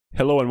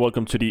Hello and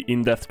welcome to the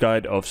in-depth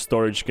guide of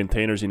storage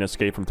containers in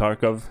Escape from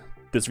Tarkov.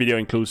 This video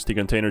includes the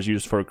containers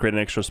used for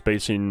creating extra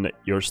space in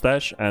your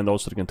stash and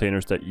also the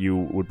containers that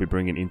you would be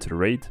bringing into the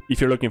raid.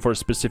 If you're looking for a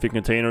specific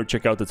container,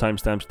 check out the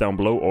timestamps down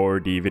below or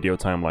the video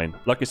timeline.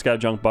 Lucky Scav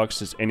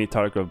Junkbox is any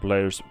Tarkov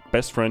player's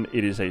best friend.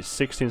 It is a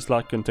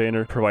 16-slot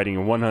container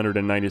providing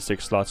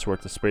 196 slots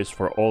worth of space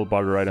for all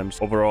barter items.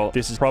 Overall,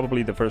 this is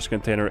probably the first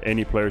container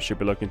any player should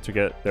be looking to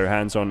get their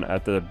hands on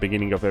at the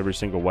beginning of every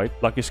single wipe.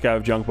 Lucky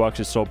Scav Junkbox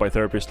is sold by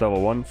Therapist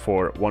level 1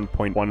 for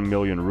 1.1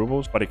 million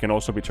rubles, but it can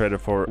also be traded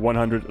for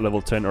 100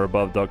 level 10 or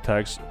above dog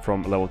tags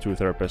from level 2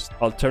 therapist.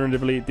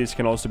 Alternatively, this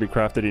can also be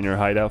crafted in your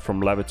hideout from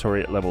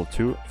lavatory level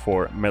 2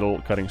 for metal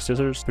cutting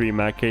scissors, 3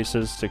 mag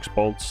cases, 6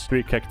 bolts,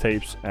 3 keg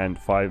tapes, and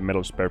 5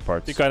 metal spare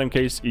parts. THICC item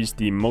case is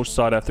the most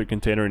sought after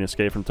container in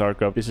Escape from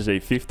Tarkov. This is a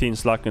 15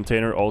 slot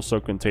container also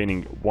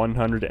containing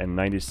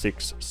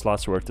 196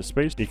 slots worth of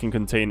space. It can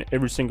contain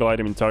every single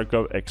item in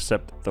Tarkov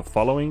except the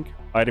following: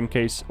 item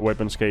case,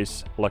 weapons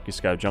case, Lucky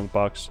Scav junk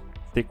box,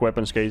 THICC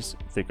weapons case,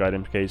 THICC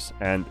items case,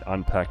 and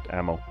unpacked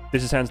ammo.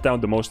 This is hands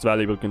down the most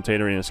valuable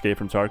container in Escape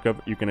from Tarkov.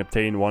 You can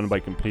obtain one by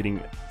completing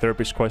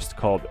Therapist quest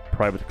called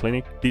Private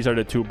Clinic. These are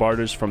the 2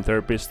 barters from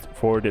Therapist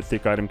for the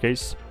THICC item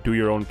case. Do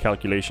your own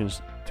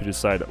calculations to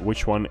decide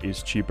which one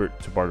is cheaper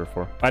to barter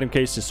for. Item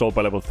case is sold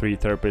by level 3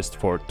 Therapist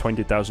for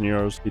 20,000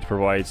 euros. It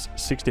provides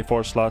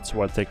 64 slots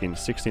while taking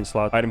 16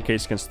 slots. Item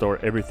case can store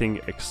everything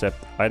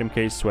except item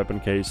case, weapon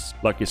case,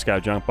 Lucky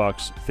Scav junk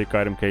box, THICC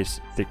item case,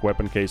 THICC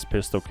weapon case,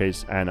 pistol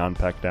case, and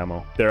unpacked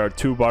ammo. There are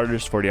 2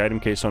 barters for the item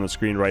case on the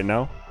screen right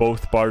now.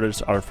 Both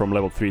barters are from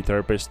level 3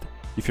 Therapist.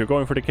 If you're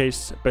going for the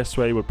case, best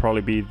way would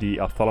probably be the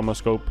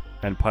ophthalmoscope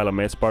and pile of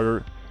meds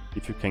barter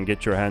if you can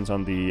get your hands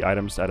on the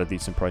items at a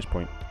decent price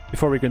point.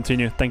 Before we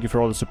continue, thank you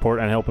for all the support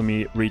and helping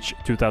me reach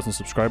 2,000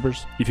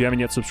 subscribers. If you haven't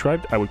yet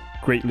subscribed, I would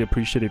greatly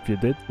appreciate it if you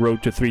did.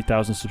 Road to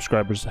 3,000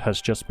 subscribers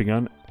has just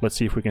begun. Let's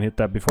see if we can hit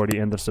that before the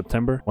end of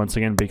September. Once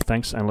again, big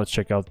thanks, and let's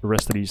check out the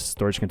rest of these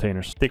storage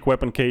containers. THICC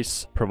weapon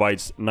case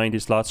provides 90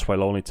 slots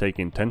while only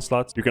taking 10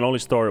 slots. You can only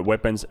store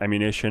weapons,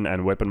 ammunition,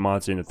 and weapon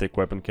mods in the THICC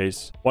weapon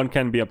case. One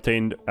can be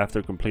obtained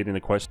after completing the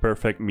quest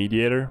Perfect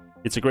Mediator.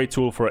 It's a great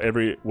tool for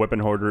every weapon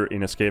hoarder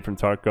in Escape from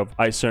Tarkov.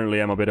 I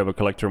certainly am a bit of a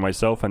collector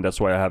myself, and that's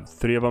why I have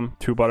 3 of them.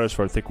 2 barters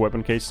for a THICC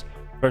weapon case.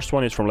 First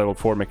one is from level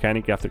 4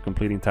 mechanic after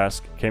completing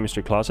task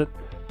Chemistry Closet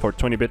for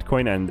 20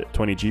 Bitcoin and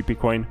 20 GP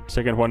coin.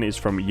 Second one is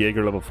from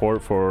Jaeger level 4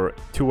 for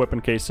 2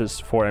 weapon cases,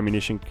 4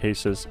 ammunition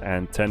cases,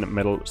 and 10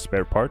 metal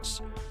spare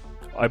parts.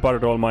 I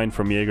bartered all mine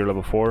from Jaeger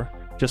level 4.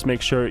 Just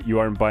make sure you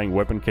aren't buying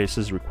weapon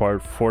cases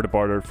required for the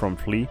barter from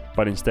FliNN,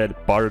 but instead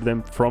barter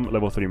them from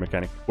level 3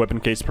 mechanic.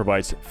 Weapon case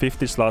provides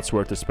 50 slots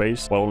worth of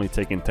space while only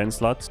taking 10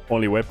 slots.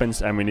 Only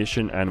weapons,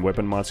 ammunition, and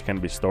weapon mods can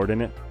be stored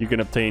in it. You can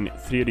obtain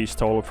 3 of these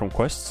total from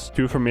quests,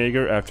 2 from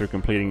Jaeger after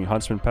completing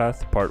Huntsman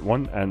Path Part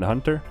 1 and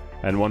Hunter,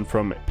 and 1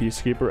 from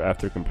Peacekeeper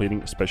after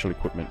completing special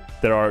equipment.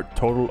 There are a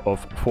total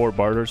of 4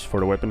 barters for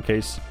the weapon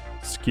case: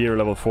 Skier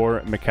level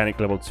 4, Mechanic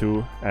level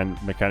 2,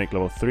 and Mechanic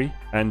level 3,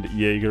 and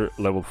Jaeger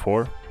level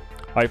 4.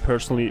 I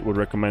personally would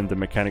recommend the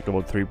Mechanic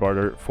level 3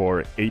 barter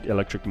for 8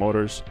 electric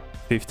motors,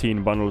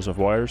 15 bundles of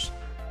wires,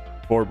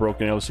 4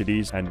 broken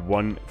LCDs, and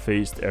 1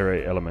 phased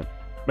array element.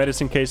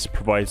 Medicine case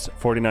provides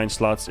 49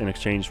 slots in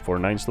exchange for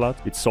 9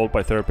 slots. It's sold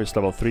by Therapist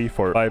level 3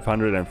 for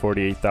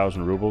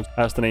 548,000 rubles.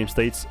 As the name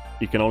states,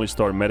 it can only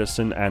store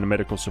medicine and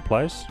medical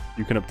supplies.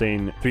 You can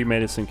obtain 3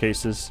 medicine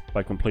cases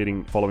by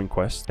completing following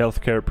quests: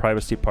 Healthcare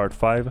Privacy Part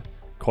 5,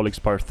 Colleagues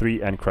Part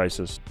 3, and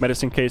Crisis.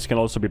 Medicine case can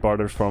also be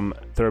bartered from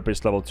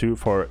Therapist level 2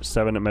 for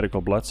 7 medical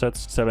blood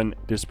sets, 7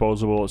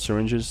 disposable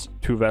syringes,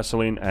 2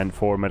 Vaseline, and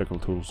 4 medical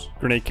tools.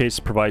 Grenade case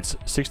provides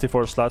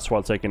 64 slots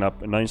while taking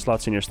up 9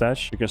 slots in your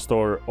stash. You can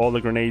store all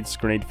the grenades,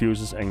 grenade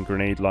fuses, and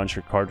grenade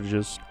launcher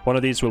cartridges. One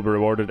of these will be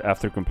rewarded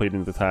after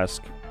completing the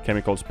task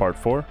Chemicals Part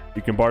 4.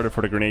 You can barter for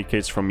the grenade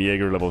case from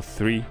Jaeger level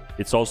 3.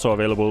 It's also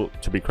available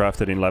to be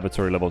crafted in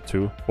Lavatory level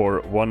 2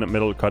 for 1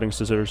 metal cutting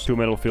scissors, 2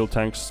 metal fuel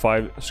tanks,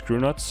 5 screw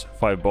nuts,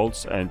 5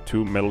 bolts, and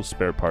 2 metal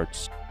spare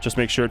parts. Just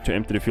make sure to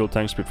empty the fuel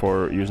tanks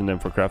before using them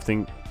for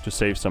crafting to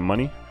save some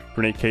money.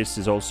 Grenade case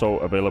is also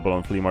available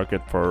on flea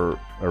market for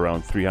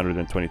around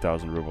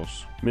 320,000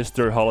 rubles.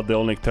 Mr.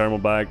 Holodilnick thermal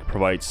bag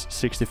provides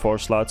 64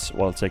 slots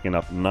while taking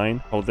up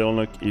 9.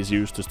 Holodilnick is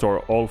used to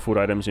store all food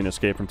items in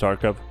Escape from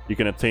Tarkov. You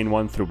can obtain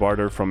one through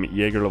barter from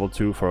Jaeger level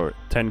 2 for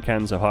 10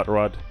 cans of hot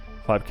rod,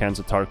 5 cans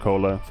of tar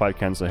cola, 5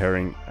 cans of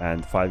herring,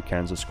 and 5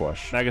 cans of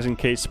squash. Magazine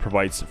case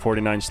provides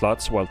 49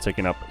 slots while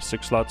taking up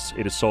 6 slots.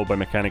 It is sold by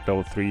Mechanic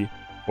level 3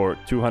 for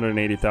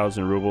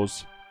 280,000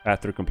 rubles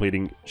after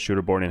completing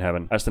Shooter Born in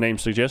Heaven. As the name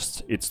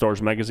suggests, it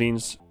stores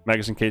magazines.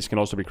 Magazine case can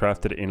also be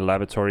crafted in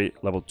Lavatory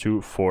level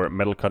 2 for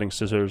metal cutting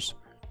scissors,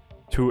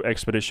 2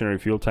 expeditionary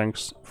fuel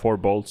tanks, 4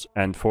 bolts,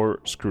 and 4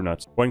 screw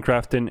nuts. When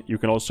crafting, you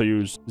can also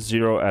use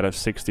 0 out of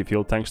 60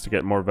 fuel tanks to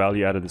get more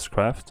value out of this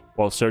craft.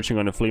 While searching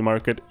on the flea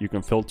market, you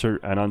can filter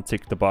and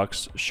untick the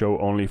box show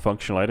only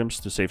functional items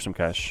to save some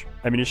cash.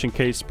 Ammunition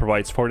case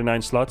provides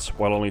 49 slots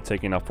while only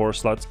taking up 4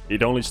 slots.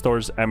 It only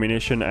stores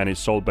ammunition and is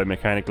sold by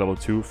mechanic level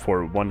 2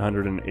 for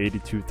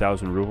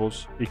 182,000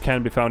 rubles. It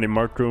can be found in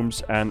marked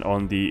rooms and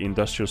on the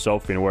industrial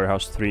shelf in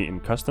warehouse 3 in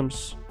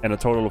customs, and a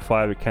total of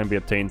 5 can be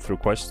obtained through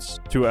quests: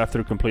 2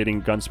 after completing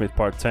Gunsmith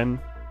Part 10,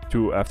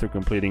 2 after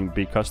completing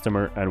Big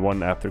Customer, and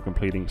 1 after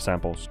completing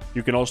Samples.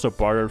 You can also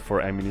barter for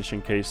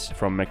ammunition case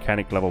from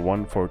mechanic level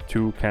 1 for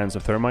 2 cans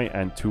of thermite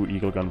and 2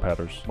 eagle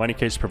gunpowders. Money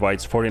case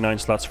provides 49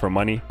 slots for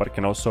money, but it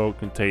can also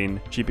contain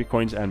GP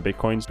coins and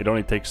Bitcoins. It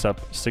only takes up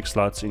 6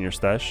 slots in your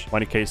stash.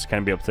 Money case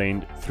can be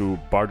obtained through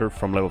barter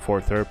from level 4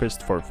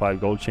 therapist for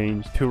 5 gold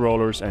chains, 2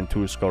 rollers, and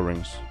 2 skull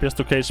rings.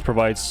 Pistol case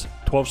provides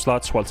 12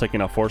 slots while taking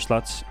up 4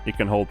 slots. It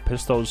can hold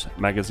pistols,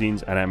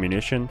 magazines, and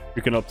ammunition.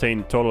 You can obtain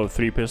a total of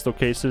 3 pistol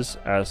cases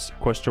as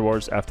quest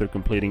rewards after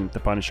completing the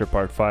Punisher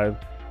Part 5,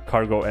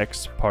 Cargo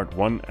X Part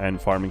 1, and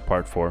Farming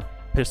Part 4.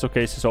 Pistol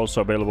case is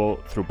also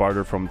available through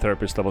barter from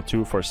Therapist Level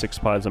 2 for 6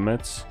 piles of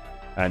meds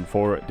and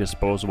 4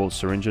 disposable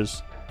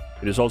syringes.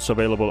 It is also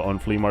available on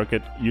flea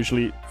market,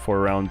 usually for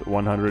around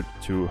 100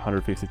 to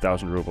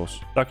 150,000 rubles.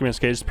 Documents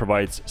case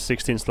provides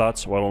 16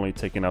 slots while only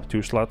taking up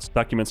 2 slots.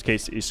 Documents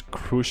case is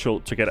crucial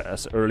to get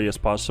as early as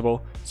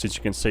possible, since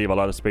you can save a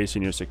lot of space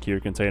in your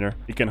secure container.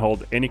 It can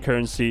hold any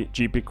currency,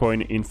 GP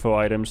coin, info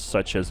items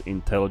such as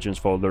intelligence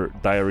folder,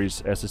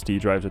 diaries,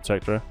 SSD drives,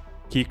 etc.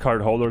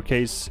 Keycard holder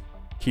case,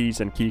 keys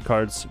and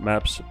keycards,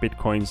 maps,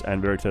 bitcoins,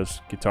 and Veritas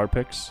guitar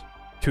picks.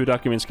 2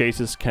 documents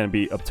cases can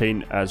be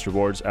obtained as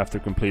rewards after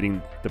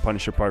completing the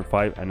Punisher Part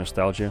 5 and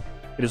Nostalgia.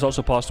 It is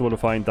also possible to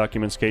find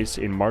documents case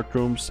in marked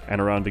rooms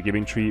and around the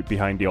Giving Tree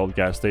behind the old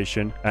gas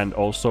station, and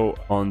also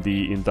on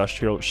the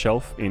industrial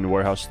shelf in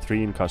warehouse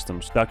 3 in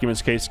customs.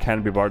 Documents case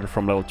can be bartered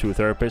from level 2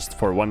 therapist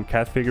for 1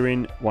 cat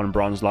figurine, 1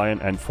 bronze lion,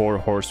 and 4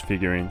 horse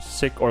figurines.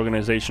 SICC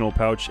organizational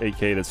pouch,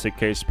 aka the SICC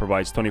case,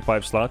 provides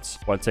 25 slots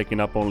while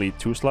taking up only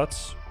 2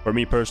 slots. For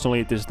me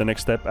personally, this is the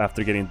next step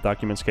after getting the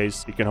documents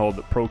case. It can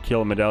hold Pro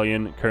Kill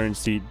medallion,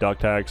 currency, dog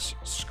tags,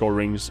 skull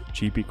rings,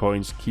 GP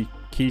coins,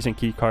 keys and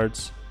key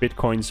cards,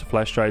 bitcoins,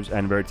 flash drives,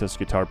 and Veritas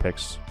guitar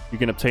picks. You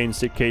can obtain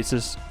SICC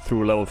cases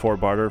through level 4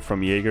 barter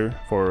from Jaeger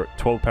for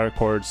 12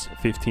 paracords,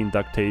 15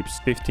 duct tapes,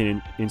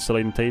 15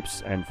 insulating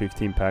tapes, and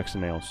 15 packs of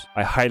nails.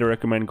 I highly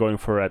recommend going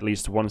for at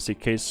least 1 SICC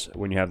case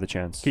when you have the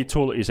chance.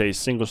 Keytool is a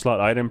single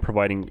slot item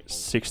providing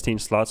 16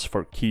 slots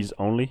for keys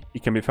only.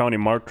 It can be found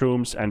in marked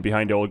rooms and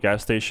behind the old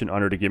gas station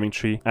under the Giving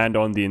Tree and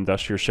on the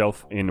industrial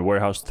shelf in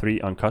warehouse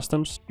 3 on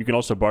customs. You can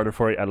also barter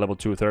for it at level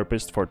 2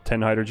 therapist for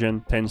 10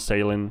 hydrogen, 10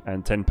 saline,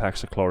 and 10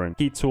 packs of chlorine.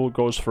 Keytool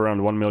goes for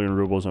around 1 million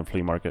rubles on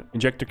flea market.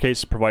 Injector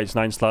Case provides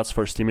 9 slots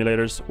for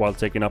stimulators while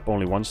taking up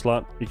only 1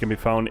 slot. It can be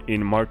found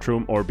in marked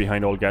room or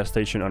behind old gas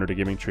station under the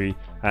Giving Tree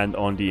and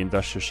on the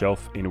industrial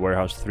shelf in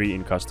warehouse 3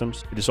 in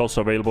customs. It is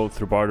also available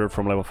through barter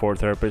from level 4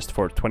 therapist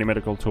for 20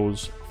 medical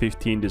tools,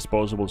 15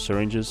 disposable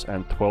syringes,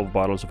 and 12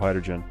 bottles of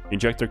hydrogen.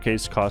 Injector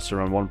Case costs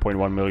around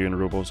 1.1 million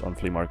rubles on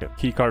flea market.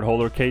 Keycard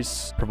holder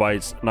case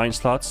provides 9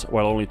 slots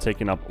while only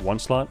taking up 1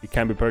 slot. It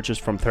can be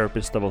purchased from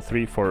therapist level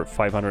 3 for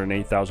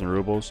 508,000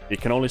 rubles.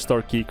 It can only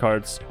store key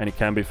cards, and it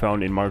can be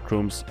found in marked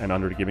rooms and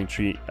under the Giving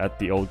Tree at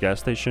the old gas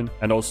station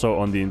and also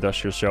on the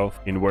industrial shelf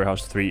in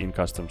warehouse 3 in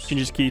customs.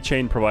 Gingy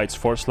Keychain provides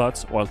 4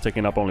 slots while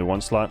taking up only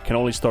 1 slot. Can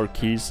only store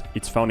keys.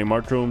 It's found in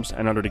marked rooms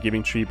and under the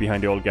Giving Tree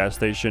behind the old gas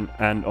station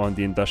and on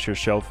the industrial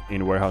shelf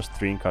in warehouse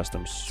 3 in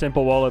customs.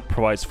 Simple Wallet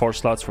provides 4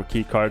 slots for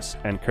key cards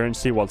and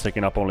currency while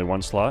taking up only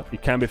 1 slot.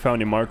 It can be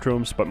found in marked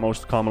rooms but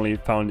most commonly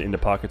found in the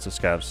pockets of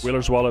scavs.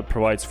 Wheeler's Wallet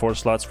provides 4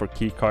 slots for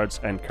key cards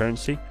and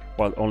currency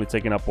while only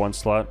taking up 1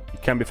 slot.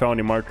 It can be found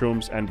in marked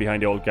rooms and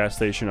behind the old gas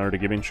station under the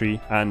Giving Tree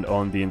and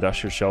on the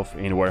industrial shelf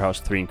in warehouse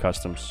 3 in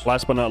customs.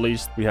 Last but not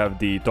least, we have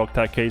the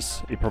Dogtag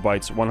Case. It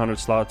provides 100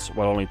 slots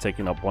while only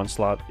taking up 1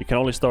 slot. It can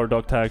only store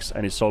dog tags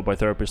and is sold by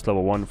therapist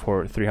level 1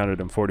 for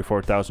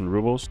 344,000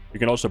 rubles. You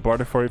can also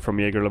barter for it from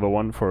Jaeger level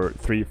 1 for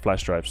 3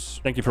 flash drives.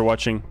 Thank you for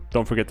watching.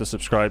 Don't forget to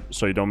subscribe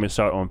so you don't miss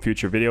out on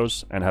future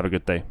videos, and have a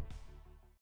good day.